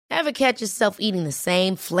Ever catch yourself eating the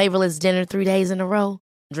same flavorless dinner 3 days in a row?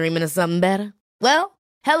 Dreaming of something better? Well,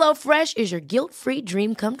 HelloFresh is your guilt-free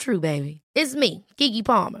dream come true, baby. It's me, Keke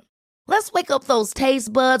Palmer. Let's wake up those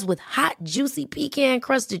taste buds with hot, juicy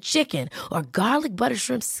pecan-crusted chicken or garlic butter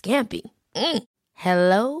shrimp scampi.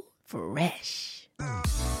 Hello Fresh.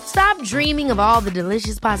 Stop dreaming of all the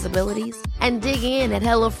delicious possibilities and dig in at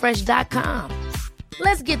HelloFresh.com.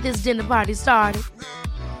 Let's get this dinner party started.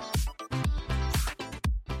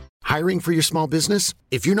 Hiring for your small business?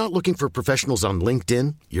 If you're not looking for professionals on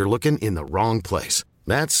LinkedIn, you're looking in the wrong place.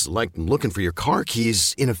 That's like looking for your car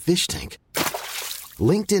keys in a fish tank.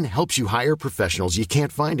 LinkedIn helps you hire professionals you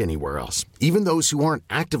can't find anywhere else, even those who aren't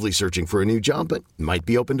actively searching for a new job but might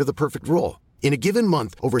be open to the perfect role. In a given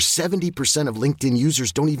month, over 70% of LinkedIn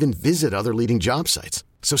users don't even visit other leading job sites.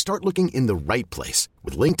 So start looking in the right place.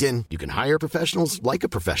 With LinkedIn, you can hire professionals like a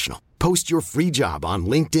professional. Post your free job on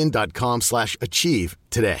linkedin.com/achieve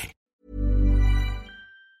today.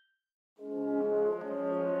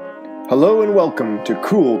 Hello and welcome to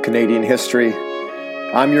Cool Canadian History.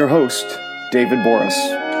 I'm your host, David Boris.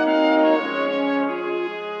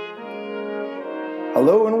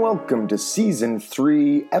 Hello and welcome to Season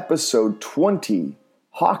 3, Episode 20,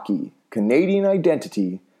 Hockey, Canadian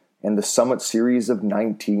Identity, and the Summit Series of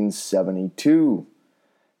 1972.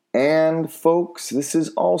 And folks, this is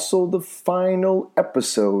also the final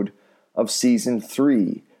episode of Season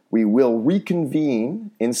 3. We will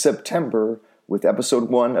reconvene in September with Episode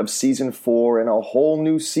 1 of Season 4 and a whole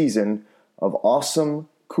new season of awesome,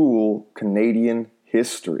 cool Canadian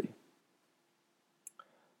history.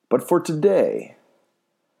 But for today,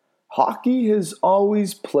 hockey has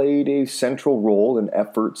always played a central role in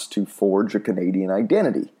efforts to forge a Canadian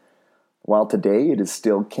identity. While today it is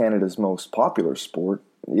still Canada's most popular sport,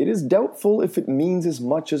 it is doubtful if it means as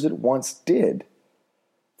much as it once did.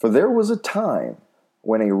 For there was a time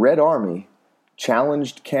when a Red Army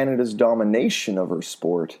challenged Canada's domination of her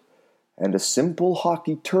sport, and a simple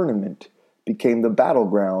hockey tournament became the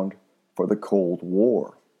battleground for the Cold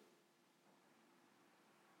War.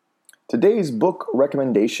 Today's book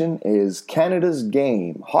recommendation is Canada's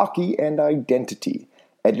Game, Hockey and Identity,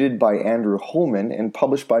 edited by Andrew Holman and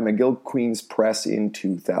published by McGill Queen's Press in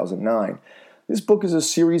 2009. This book is a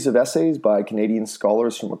series of essays by Canadian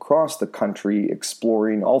scholars from across the country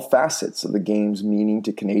exploring all facets of the game's meaning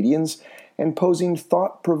to Canadians and posing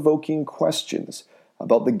thought-provoking questions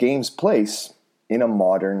about the game's place in a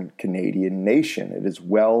modern Canadian nation. It is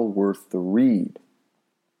well worth the read.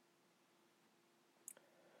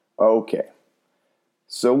 Okay,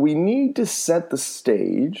 so we need to set the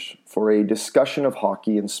stage for a discussion of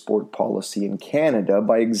hockey and sport policy in Canada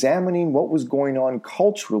by examining what was going on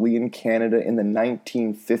culturally in Canada in the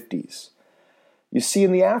 1950s. You see,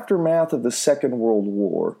 in the aftermath of the Second World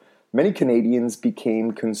War, many Canadians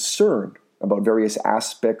became concerned about various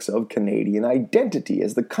aspects of Canadian identity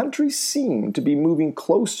as the country seemed to be moving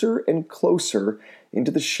closer and closer into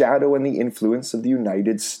the shadow and the influence of the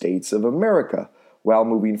United States of America, while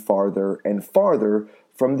moving farther and farther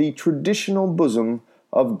from the traditional bosom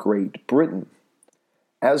of Great Britain.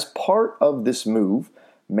 As part of this move,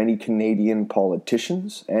 many Canadian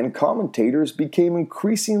politicians and commentators became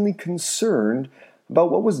increasingly concerned about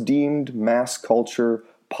what was deemed mass culture,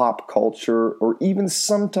 pop culture, or even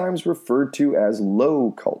sometimes referred to as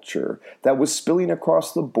low culture that was spilling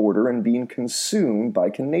across the border and being consumed by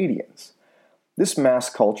Canadians. This mass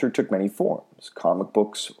culture took many forms: comic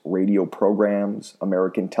books, radio programs,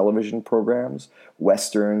 American television programs,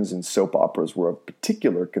 westerns, and soap operas were of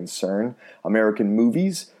particular concern. American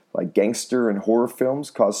movies, like gangster and horror films,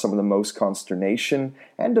 caused some of the most consternation,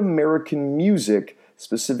 and American music,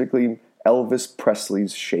 specifically Elvis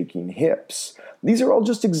Presley's shaking hips. These are all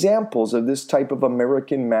just examples of this type of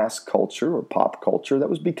American mass culture or pop culture that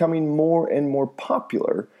was becoming more and more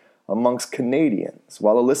popular amongst Canadians,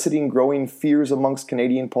 while eliciting growing fears amongst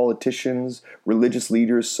Canadian politicians, religious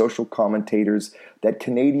leaders, social commentators that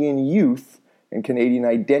Canadian youth and Canadian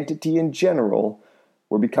identity in general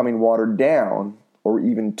were becoming watered down or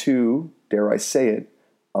even too, dare I say it,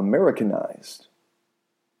 Americanized.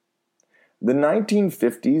 The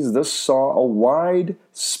 1950s thus saw a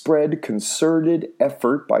widespread concerted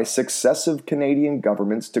effort by successive Canadian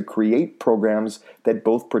governments to create programs that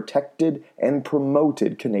both protected and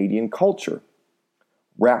promoted Canadian culture.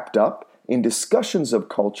 Wrapped up in discussions of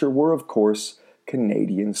culture were, of course,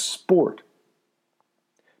 Canadian sport.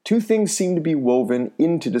 Two things seem to be woven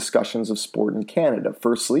into discussions of sport in Canada.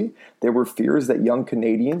 Firstly, there were fears that young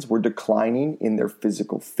Canadians were declining in their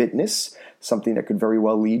physical fitness, something that could very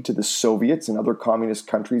well lead to the Soviets and other communist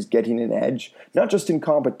countries getting an edge, not just in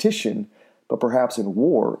competition, but perhaps in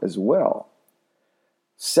war as well.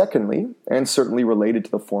 Secondly, and certainly related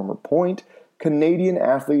to the former point, Canadian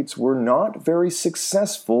athletes were not very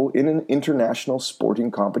successful in international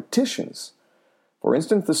sporting competitions. For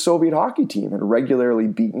instance, the Soviet hockey team had regularly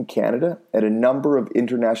beaten Canada at a number of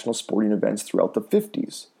international sporting events throughout the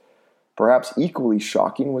 50s. Perhaps equally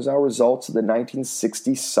shocking was our results at the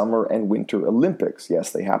 1960 Summer and Winter Olympics.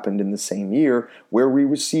 Yes, they happened in the same year, where we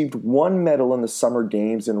received 1 medal in the Summer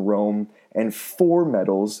Games in Rome and 4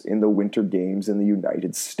 medals in the Winter Games in the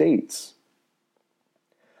United States.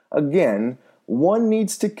 Again, one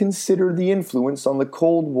needs to consider the influence on the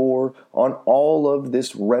Cold War on all of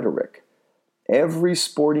this rhetoric. Every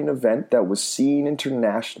sporting event that was seen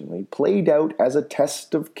internationally played out as a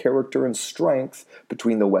test of character and strength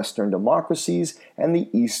between the Western democracies and the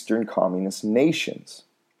Eastern communist nations.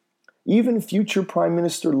 Even future Prime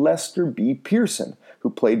Minister Lester B. Pearson, who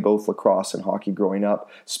played both lacrosse and hockey growing up,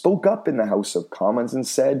 spoke up in the House of Commons and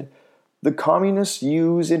said, "The communists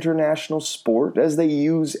use international sport as they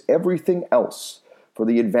use everything else for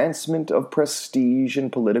the advancement of prestige and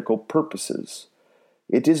political purposes.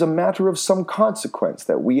 It is a matter of some consequence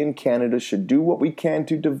that we in Canada should do what we can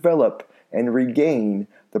to develop and regain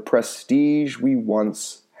the prestige we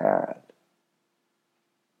once had."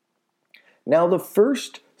 Now, the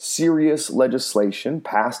first serious legislation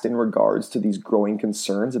passed in regards to these growing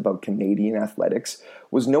concerns about Canadian athletics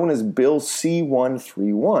was known as Bill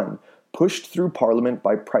C-131, pushed through Parliament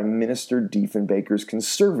by Prime Minister Diefenbaker's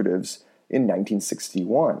Conservatives in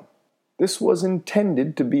 1961. This was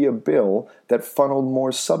intended to be a bill that funneled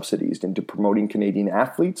more subsidies into promoting Canadian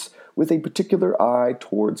athletes with a particular eye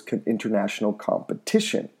towards international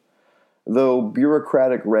competition, though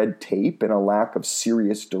bureaucratic red tape and a lack of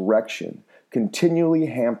serious direction continually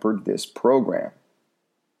hampered this program.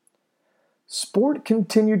 Sport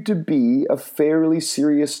continued to be a fairly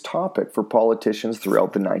serious topic for politicians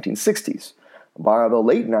throughout the 1960s. By the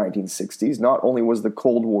late 1960s, not only was the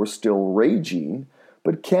Cold War still raging,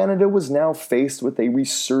 but Canada was now faced with a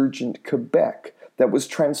resurgent Quebec that was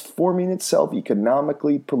transforming itself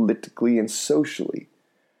economically, politically, and socially.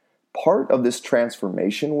 Part of this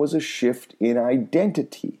transformation was a shift in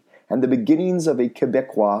identity and the beginnings of a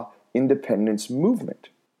Quebecois independence movement.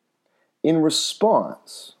 In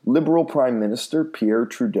response, Liberal Prime Minister Pierre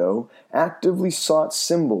Trudeau actively sought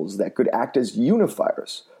symbols that could act as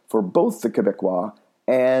unifiers for both the Quebecois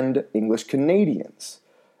and English Canadians.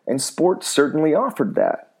 And sport certainly offered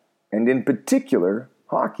that, and in particular,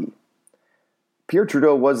 hockey. Pierre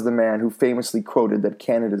Trudeau was the man who famously quoted that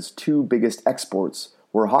Canada's 2 biggest exports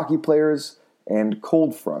were hockey players and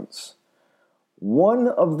cold fronts. One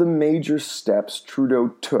of the major steps Trudeau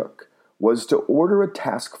took was to order a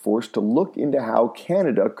task force to look into how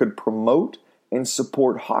Canada could promote and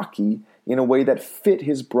support hockey in a way that fit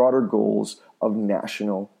his broader goals of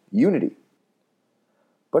national unity.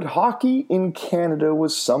 But hockey in Canada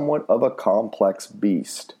was somewhat of a complex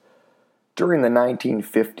beast. During the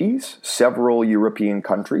 1950s, several European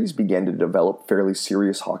countries began to develop fairly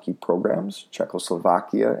serious hockey programs,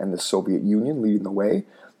 Czechoslovakia and the Soviet Union leading the way,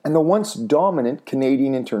 and the once dominant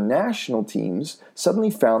Canadian international teams suddenly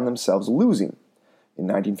found themselves losing. In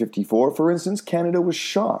 1954, for instance, Canada was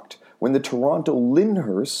shocked when the Toronto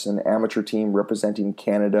Lyndhursts, an amateur team representing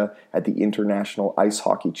Canada at the International Ice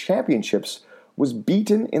Hockey Championships, was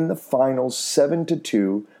beaten in the finals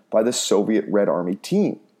 7-2 by the Soviet Red Army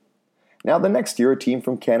team. Now, the next year, a team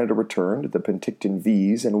from Canada returned, the Penticton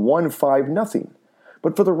Vees, and won 5-0.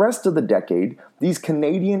 But for the rest of the decade, these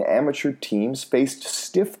Canadian amateur teams faced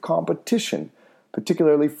stiff competition,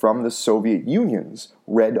 particularly from the Soviet Union's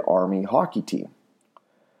Red Army hockey team.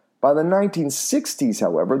 By the 1960s,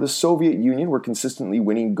 however, the Soviet Union were consistently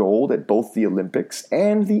winning gold at both the Olympics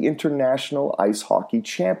and the International Ice Hockey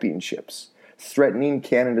Championships, threatening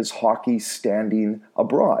Canada's hockey standing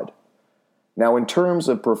abroad. Now, in terms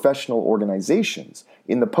of professional organizations,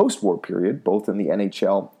 in the post-war period, both in the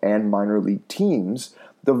NHL and minor league teams,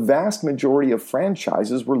 the vast majority of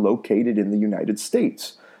franchises were located in the United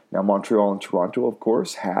States. Now, Montreal and Toronto, of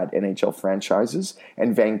course, had NHL franchises,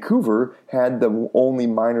 and Vancouver had the only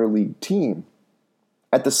minor league team.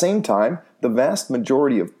 At the same time, the vast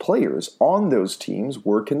majority of players on those teams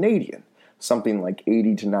were Canadian. Something like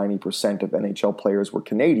 80 to 90% of NHL players were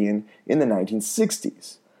Canadian in the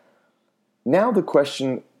 1960s. Now the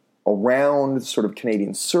question around sort of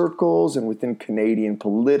Canadian circles and within Canadian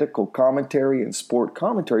political commentary and sport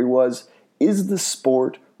commentary was, is the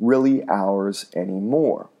sport really ours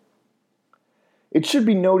anymore? It should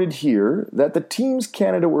be noted here that the teams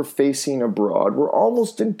Canada were facing abroad were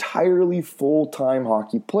almost entirely full-time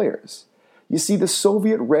hockey players. You see, the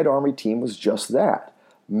Soviet Red Army team was just that.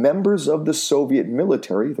 members of the Soviet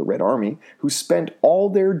military, the Red Army, who spent all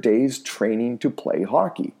their days training to play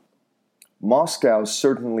hockey. Moscow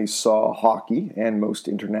certainly saw hockey, and most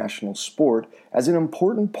international sport, as an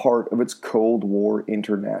important part of its Cold War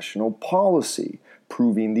international policy,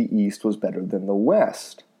 proving the East was better than the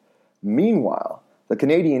West. Meanwhile, the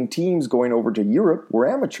Canadian teams going over to Europe were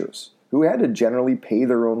amateurs, who had to generally pay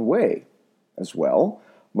their own way. As well,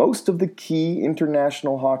 most of the key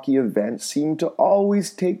international hockey events seemed to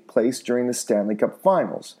always take place during the Stanley Cup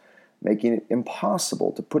Finals, making it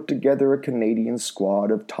impossible to put together a Canadian squad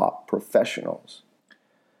of top professionals.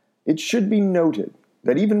 It should be noted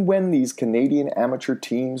that even when these Canadian amateur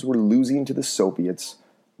teams were losing to the Soviets,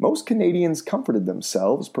 most Canadians comforted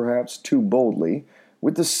themselves, perhaps too boldly,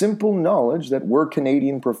 with the simple knowledge that were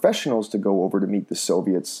Canadian professionals to go over to meet the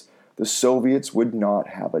Soviets would not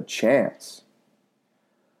have a chance.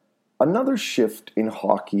 Another shift in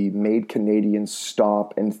hockey made Canadians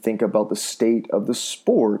stop and think about the state of the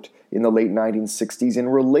sport in the late 1960s in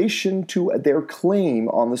relation to their claim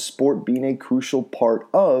on the sport being a crucial part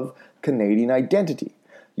of Canadian identity.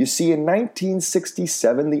 You see, in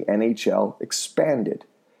 1967, the NHL expanded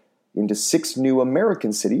into 6 new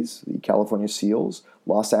American cities: the California Seals,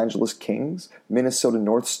 Los Angeles Kings, Minnesota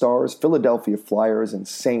North Stars, Philadelphia Flyers, and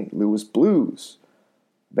St. Louis Blues.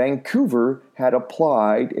 Vancouver had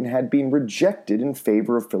applied and had been rejected in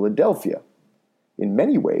favor of Philadelphia. In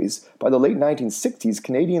many ways, by the late 1960s,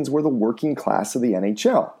 Canadians were the working class of the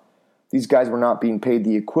NHL. These guys were not being paid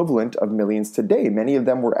the equivalent of millions today. Many of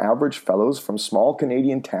them were average fellows from small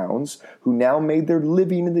Canadian towns who now made their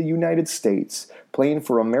living in the United States, playing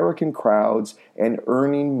for American crowds and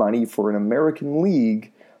earning money for an American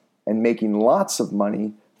league and making lots of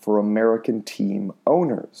money for American team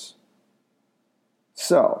owners.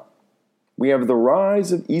 So, we have the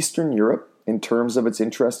rise of Eastern Europe in terms of its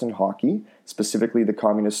interest in hockey, specifically the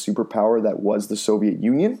communist superpower that was the Soviet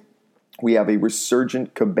Union. We have a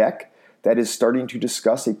resurgent Quebec that is starting to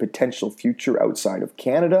discuss a potential future outside of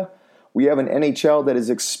Canada. We have an NHL that is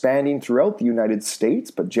expanding throughout the United States,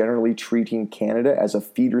 but generally treating Canada as a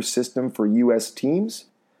feeder system for U.S. teams.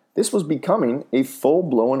 This was becoming a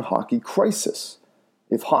full-blown hockey crisis.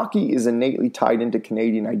 If hockey is innately tied into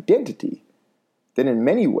Canadian identity, then in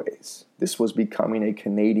many ways, this was becoming a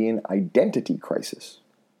Canadian identity crisis.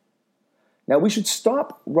 Now, we should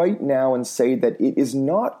stop right now and say that it is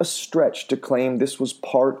not a stretch to claim this was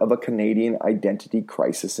part of a Canadian identity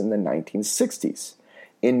crisis in the 1960s.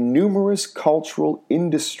 In numerous cultural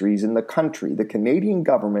industries in the country, the Canadian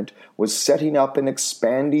government was setting up and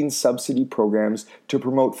expanding subsidy programs to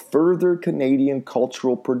promote further Canadian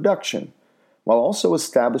cultural production, while also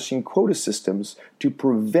establishing quota systems to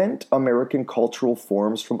prevent American cultural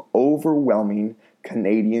forms from overwhelming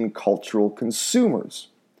Canadian cultural consumers.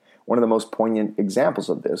 One of the most poignant examples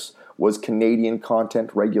of this was Canadian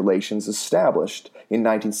content regulations established in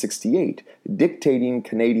 1968, dictating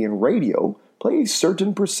Canadian radio play a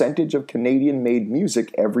certain percentage of Canadian-made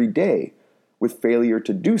music every day, with failure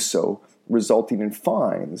to do so resulting in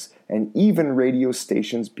fines and even radio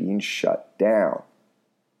stations being shut down.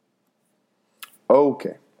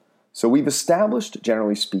 Okay, so we've established,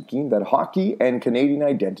 generally speaking, that hockey and Canadian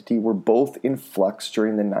identity were both in flux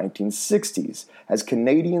during the 1960s, as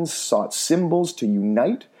Canadians sought symbols to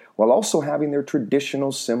unite while also having their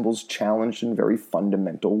traditional symbols challenged in very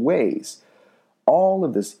fundamental ways. All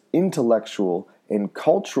of this intellectual and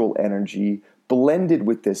cultural energy blended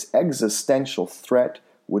with this existential threat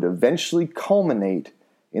would eventually culminate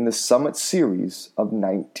in the Summit Series of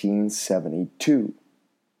 1972.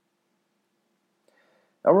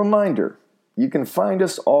 A reminder, you can find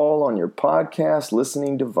us all on your podcast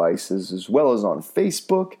listening devices, as well as on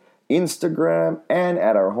Facebook, Instagram, and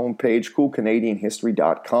at our homepage,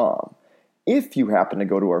 coolcanadianhistory.com. If you happen to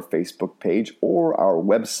go to our Facebook page or our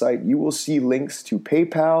website, you will see links to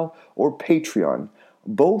PayPal or Patreon.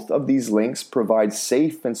 Both of these links provide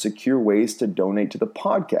safe and secure ways to donate to the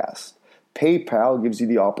podcast. PayPal gives you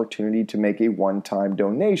the opportunity to make a one-time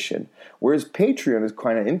donation, whereas Patreon is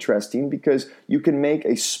kind of interesting because you can make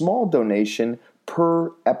a small donation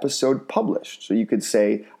per episode published. So you could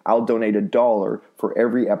say, I'll donate $1 for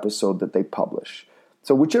every episode that they publish.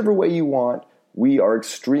 So whichever way you want, we are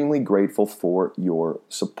extremely grateful for your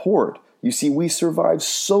support. You see, we survive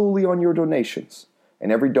solely on your donations,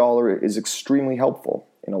 and every dollar is extremely helpful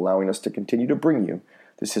in allowing us to continue to bring you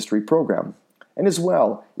this history program. And as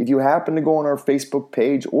well, if you happen to go on our Facebook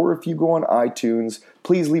page or if you go on iTunes,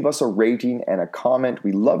 please leave us a rating and a comment.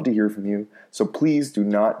 We love to hear from you, so please do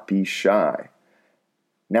not be shy.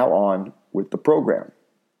 Now on with the program.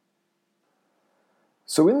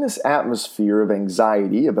 So in this atmosphere of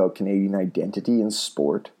anxiety about Canadian identity in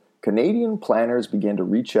sport, Canadian planners began to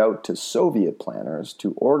reach out to Soviet planners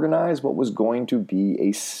to organize what was going to be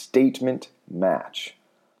a statement match.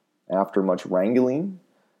 After much wrangling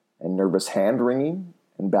and nervous hand-wringing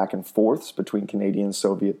and back and forths between Canadian and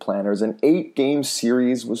Soviet planners, an 8-game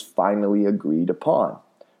series was finally agreed upon.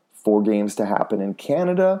 4 games to happen in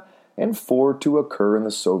Canada and 4 to occur in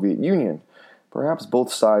the Soviet Union. Perhaps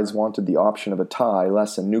both sides wanted the option of a tie,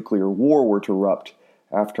 lest a nuclear war were to erupt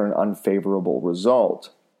after an unfavorable result.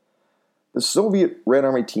 The Soviet Red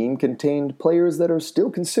Army team contained players that are still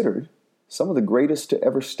considered some of the greatest to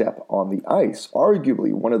ever step on the ice,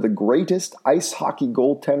 arguably one of the greatest ice hockey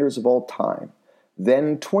goaltenders of all time,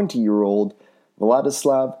 then 20-year-old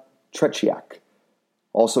Vladislav Tretiak,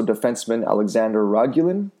 also defenseman Alexander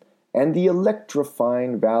Radulin, and the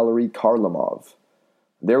electrifying Valery Kharlamov.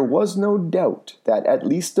 There was no doubt that at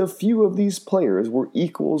least a few of these players were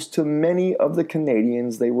equals to many of the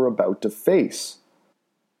Canadians they were about to face.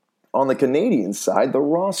 On the Canadian side, the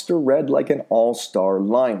roster read like an all-star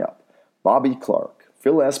lineup. Bobby Clarke,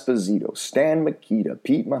 Phil Esposito, Stan Mikita,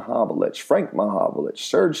 Pete Mahavlich, Frank Mahavlich,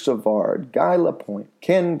 Serge Savard, Guy Lapointe,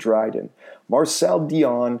 Ken Dryden, Marcel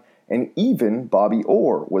Dion, and even Bobby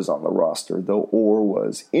Orr was on the roster, though Orr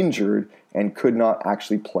was injured and could not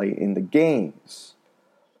actually play in the games.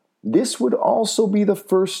 This would also be the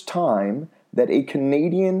first time that a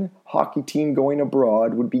Canadian hockey team going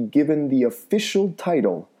abroad would be given the official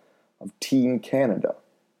title of Team Canada.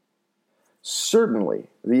 Certainly,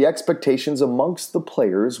 the expectations amongst the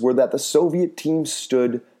players were that the Soviet team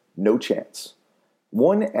stood no chance.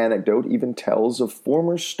 One anecdote even tells of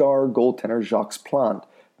former star goaltender Jacques Plante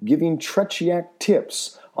giving Tretiak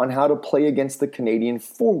tips on how to play against the Canadian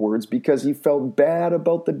forwards because he felt bad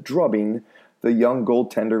about the drubbing the young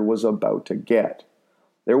goaltender was about to get.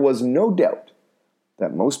 There was no doubt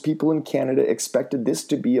that most people in Canada expected this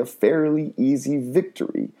to be a fairly easy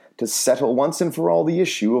victory to settle once and for all the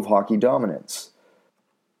issue of hockey dominance.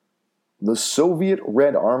 The Soviet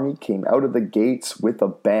Red Army came out of the gates with a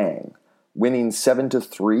bang, winning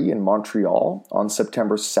 7-3 in Montreal on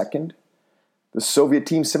September 2nd. The Soviet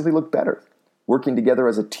team simply looked better, working together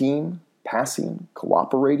as a team, passing,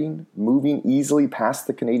 cooperating, moving easily past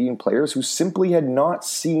the Canadian players who simply had not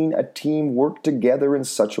seen a team work together in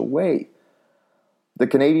such a way. The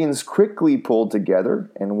Canadians quickly pulled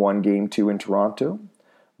together and won Game 2 in Toronto,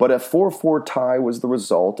 but a 4-4 tie was the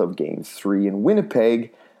result of Game 3 in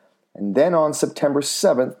Winnipeg, and then on September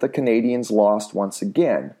 7th, the Canadians lost once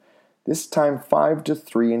again, this time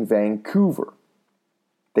 5-3 in Vancouver.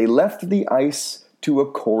 They left the ice to a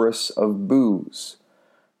chorus of boos.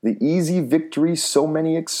 The easy victory so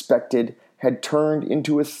many expected had turned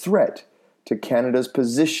into a threat to Canada's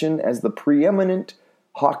position as the preeminent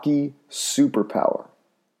hockey superpower.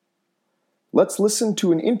 Let's listen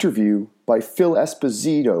to an interview by Phil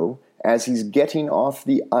Esposito as he's getting off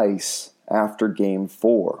the ice after Game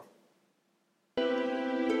 4.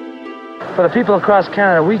 For the people across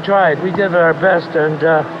Canada, we tried. We did our best. And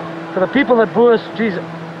for the people that boo us, geez,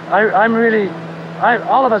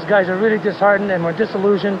 all of us guys are really disheartened and we're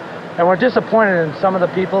disillusioned and we're disappointed in some of the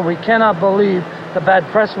people. We cannot believe the bad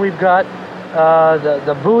press we've got,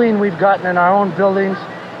 the booing we've gotten in our own buildings.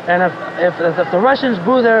 And if the Russians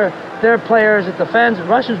boo their players, if the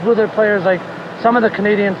Russians boo their players like some of the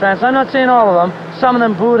Canadian fans, I'm not saying all of them, some of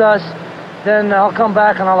them booed us, then I'll come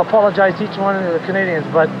back and I'll apologize to each one of the Canadians,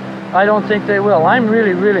 but I don't think they will. I'm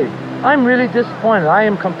really disappointed. I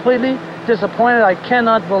am completely disappointed. I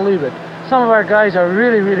cannot believe it. Some of our guys are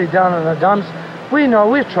really down in the dumps. We know,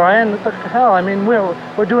 we're trying. What the hell? I mean,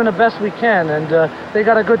 we're doing the best we can, and they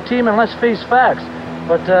got a good team, and let's face facts.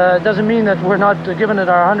 But it doesn't mean that we're not giving it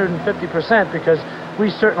our 150%, because we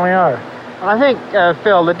certainly are. I think,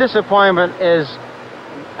 Phil, the disappointment is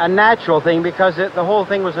a natural thing because the whole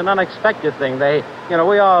thing was an unexpected thing.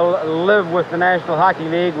 We all live with the National Hockey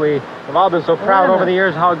League. We have all been so proud over the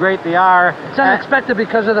years how great they are. It's unexpected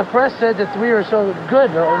because of the press said that we were so good.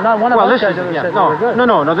 Not one of us guys ever said we were good.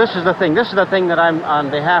 No, this is the thing. This is the thing that I'm, on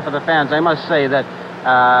behalf of the fans, I must say that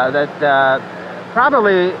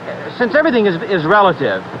probably, since everything is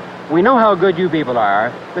relative, we know how good you people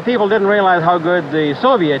are. The people didn't realize how good the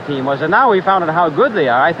Soviet team was, and now we found out how good they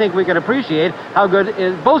are. I think we can appreciate how good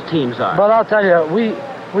both teams are. But I'll tell you,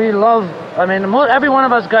 we love, every one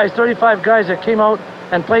of us guys, 35 guys that came out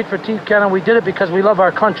and played for Team Canada, we did it because we love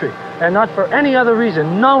our country, and not for any other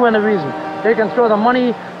reason, no other reason. They can throw the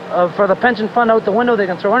money for the pension fund out the window, they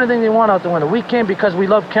can throw anything they want out the window. We came because we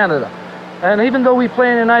love Canada. And even though we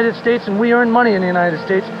play in the United States and we earn money in the United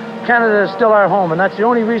States, Canada is still our home, and that's the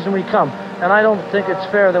only reason we come. And I don't think it's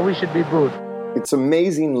fair that we should be booed. It's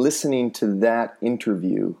amazing listening to that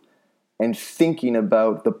interview and thinking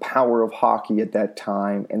about the power of hockey at that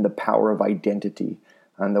time and the power of identity,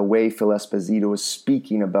 and the way Phil Esposito was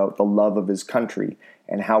speaking about the love of his country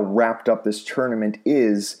and how wrapped up this tournament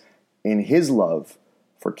is in his love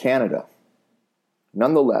for Canada.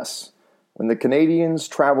 Nonetheless, when the Canadians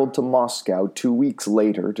traveled to Moscow 2 weeks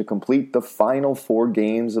later to complete the final 4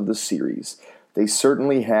 games of the series, they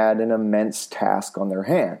certainly had an immense task on their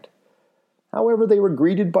hand. However, they were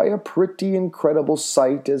greeted by a pretty incredible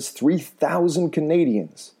sight as 3,000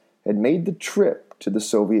 Canadians had made the trip to the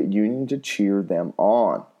Soviet Union to cheer them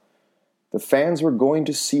on. The fans were going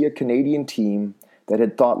to see a Canadian team that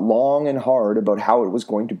had thought long and hard about how it was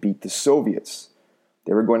going to beat the Soviets.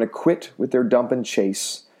 They were going to quit with their dump and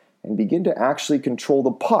chase and begin to actually control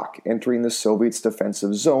the puck entering the Soviets'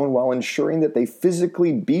 defensive zone while ensuring that they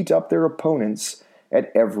physically beat up their opponents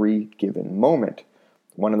at every given moment.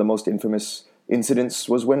 One of the most infamous incidents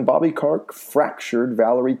was when Bobby Clarke fractured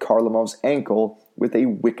Valery Kharlamov's ankle with a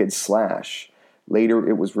wicked slash. Later,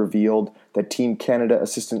 it was revealed that Team Canada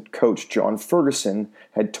assistant coach John Ferguson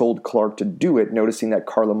had told Clarke to do it, noticing that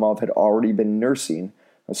Kharlamov had already been nursing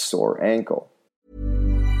a sore ankle.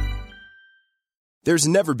 There's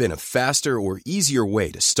never been a faster or easier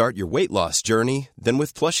way to start your weight loss journey than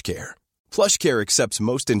with PlushCare. PlushCare accepts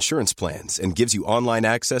most insurance plans and gives you online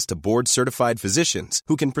access to board-certified physicians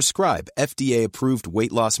who can prescribe FDA-approved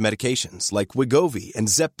weight loss medications like Wegovy and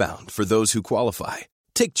Zepbound for those who qualify.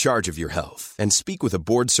 Take charge of your health and speak with a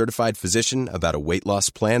board-certified physician about a weight loss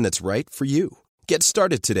plan that's right for you. Get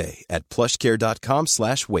started today at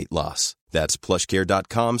plushcare.com/weight loss. That's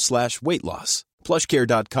plushcare.com/weight loss.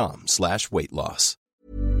 plushcare.com/weight loss.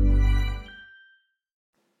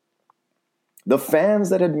 The fans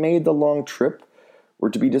that had made the long trip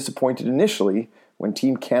were to be disappointed initially when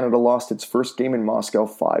Team Canada lost its first game in Moscow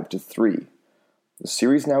 5-3. The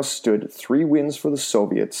series now stood at 3 wins for the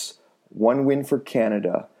Soviets, 1 win for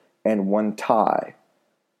Canada, and 1 tie.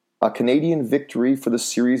 A Canadian victory for the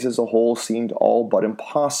series as a whole seemed all but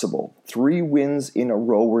impossible. 3 wins in a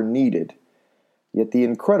row were needed. Yet the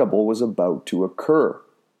incredible was about to occur.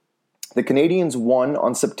 The Canadians won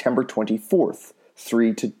on September 24th,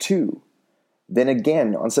 3-2. Then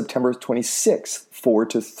again on September 26th,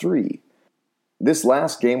 4-3. This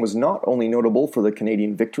last game was not only notable for the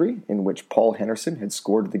Canadian victory, in which Paul Henderson had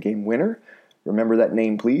scored the game winner. Remember that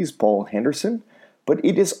name, please, Paul Henderson. But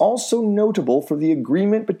it is also notable for the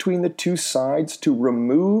agreement between the two sides to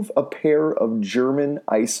remove a pair of German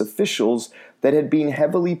ice officials that had been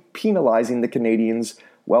heavily penalizing the Canadians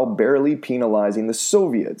while barely penalizing the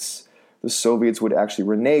Soviets. The Soviets would actually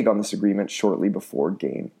renege on this agreement shortly before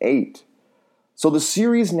Game 8. So the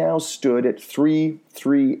series now stood at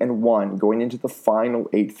 3-3-1 going into the final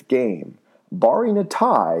 8th game. Barring a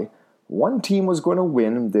tie, one team was going to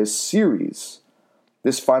win this series.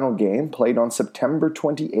 This final game, played on September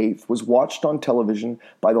 28th, was watched on television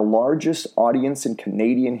by the largest audience in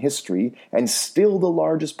Canadian history and still the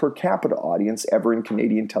largest per capita audience ever in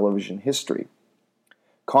Canadian television history.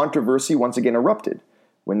 Controversy once again erupted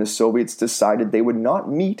when the Soviets decided they would not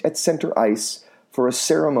meet at center ice for a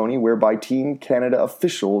ceremony whereby Team Canada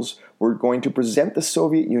officials were going to present the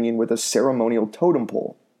Soviet Union with a ceremonial totem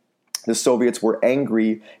pole. The Soviets were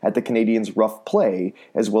angry at the Canadians' rough play,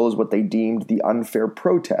 as well as what they deemed the unfair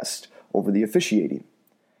protest over the officiating.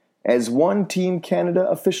 As one Team Canada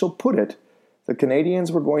official put it, the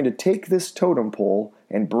Canadians were going to take this totem pole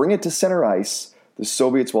and bring it to center ice. The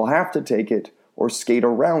Soviets will have to take it or skate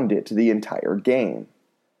around it the entire game.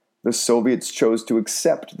 The Soviets chose to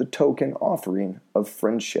accept the token offering of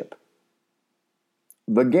friendship.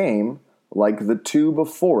 The game, like the 2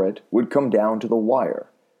 before it, would come down to the wire.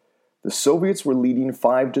 The Soviets were leading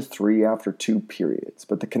 5-3 after 2 periods,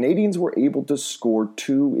 but the Canadians were able to score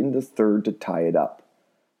 2 in the third to tie it up.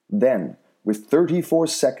 Then, with 34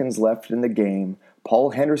 seconds left in the game,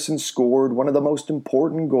 Paul Henderson scored one of the most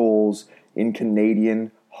important goals in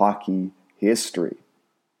Canadian hockey history.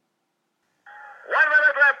 1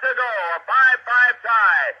 minute left to go, a 5-5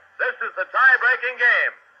 tie. This is the tie-breaking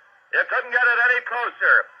game. You couldn't get it any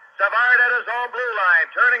closer. Savard at his own blue line,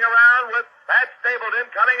 turning around with Pat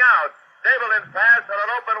Stapleton coming out. Stapleton's pass on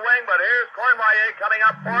an open wing, but here's Cournoyer coming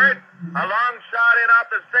up for it. A long shot in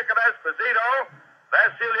off the stick of Esposito.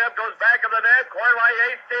 Vasiliev goes back of the net.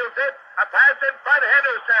 Cournoyer steals it. A pass in front.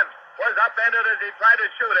 Henderson was upended as he tried to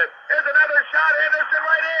shoot it. Here's another shot. Henderson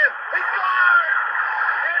right in. He scores!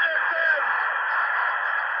 Henderson!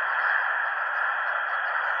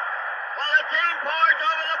 Well, the team pours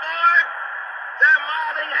over the board. They're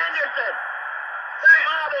mobbing Henderson. They're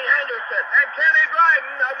mobbing Henderson. it. And Kenny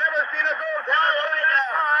Dryden, I've never seen a goaltender play that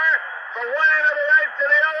far from one end of the ice to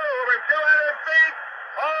the other, over 200 feet,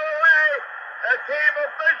 all the way. The team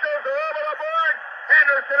officials are over the board.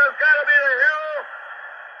 Henderson has got to be the hero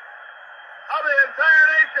of the entire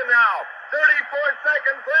nation now.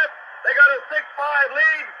 34-second clip. They got a 6-5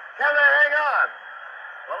 lead. Can they hang on?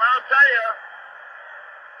 Well, I'll tell you,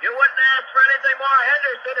 you wouldn't ask for anything more.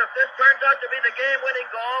 Henderson, if this turns out to be the game-winning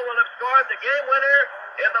goal, will have scored the game winner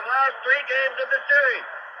in the last 3 games of the series.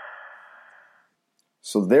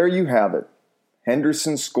 So there you have it.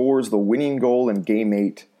 Henderson scores the winning goal in Game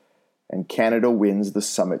 8, and Canada wins the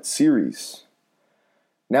Summit Series.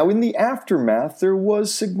 Now, in the aftermath, there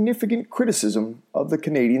was significant criticism of the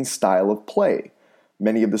Canadian style of play.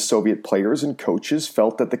 Many of the Soviet players and coaches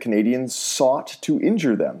felt that the Canadians sought to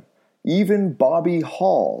injure them. Even Bobby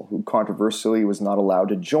Hall, who controversially was not allowed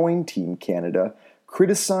to join Team Canada,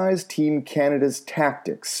 criticized Team Canada's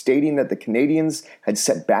tactics, stating that the Canadians had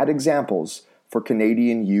set bad examples for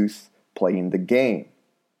Canadian youth playing the game.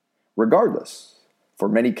 Regardless, for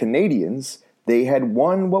many Canadians, they had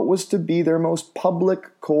won what was to be their most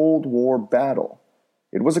public Cold War battle.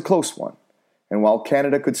 It was a close one, and while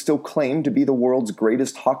Canada could still claim to be the world's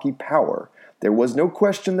greatest hockey power, there was no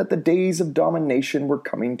question that the days of domination were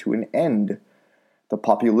coming to an end. The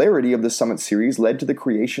popularity of the Summit Series led to the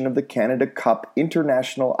creation of the Canada Cup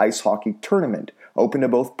International Ice Hockey Tournament, open to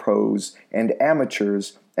both pros and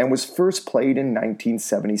amateurs, and was first played in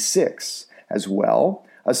 1976. As well,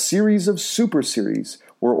 a series of Super Series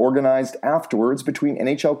were organized afterwards between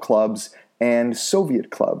NHL clubs and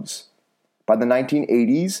Soviet clubs. By the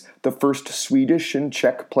 1980s, the first Swedish and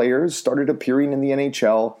Czech players started appearing in the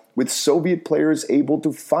NHL, with Soviet players able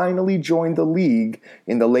to finally join the league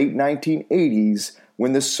in the late 1980s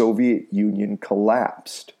when the Soviet Union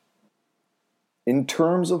collapsed. In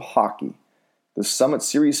terms of hockey, the Summit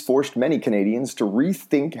Series forced many Canadians to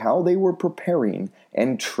rethink how they were preparing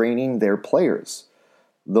and training their players.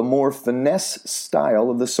 The more finesse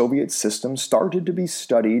style of the Soviet system started to be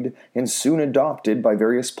studied and soon adopted by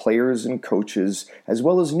various players and coaches, as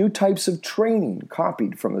well as new types of training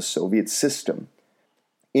copied from the Soviet system.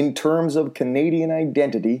 In terms of Canadian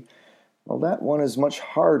identity, well, that one is much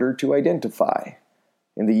harder to identify.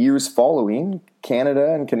 In the years following,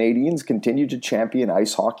 Canada and Canadians continued to champion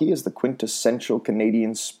ice hockey as the quintessential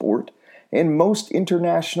Canadian sport, and most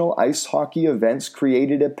international ice hockey events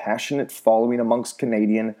created a passionate following amongst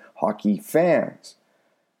Canadian hockey fans.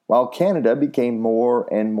 While Canada became more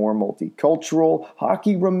and more multicultural,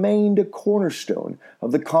 hockey remained a cornerstone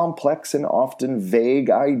of the complex and often vague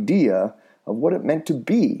idea of what it meant to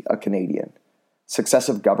be a Canadian.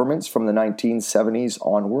 Successive governments from the 1970s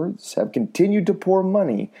onwards have continued to pour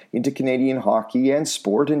money into Canadian hockey and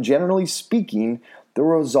sport, and generally speaking, the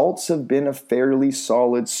results have been a fairly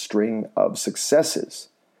solid string of successes.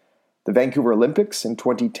 The Vancouver Olympics in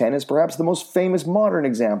 2010 is perhaps the most famous modern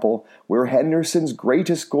example where Henderson's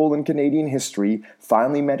greatest goal in Canadian history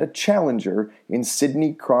finally met a challenger in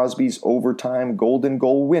Sidney Crosby's overtime golden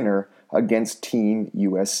goal winner against Team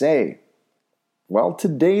USA. While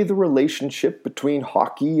today the relationship between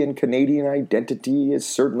hockey and Canadian identity is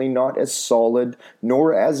certainly not as solid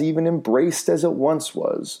nor as even embraced as it once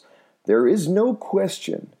was, there is no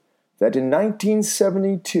question that in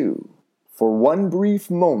 1972, for one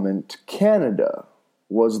brief moment, Canada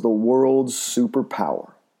was the world's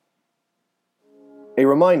superpower. A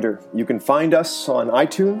reminder, you can find us on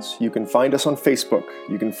iTunes, you can find us on Facebook,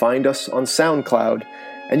 you can find us on SoundCloud,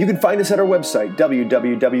 and you can find us at our website,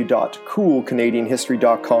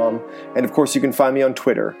 www.coolcanadianhistory.com. And of course, you can find me on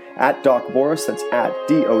Twitter, at DocBoris, that's at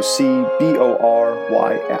DocBorys.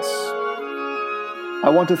 I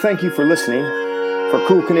want to thank you for listening. For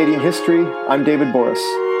Cool Canadian History, I'm David Boris.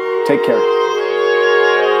 Take care.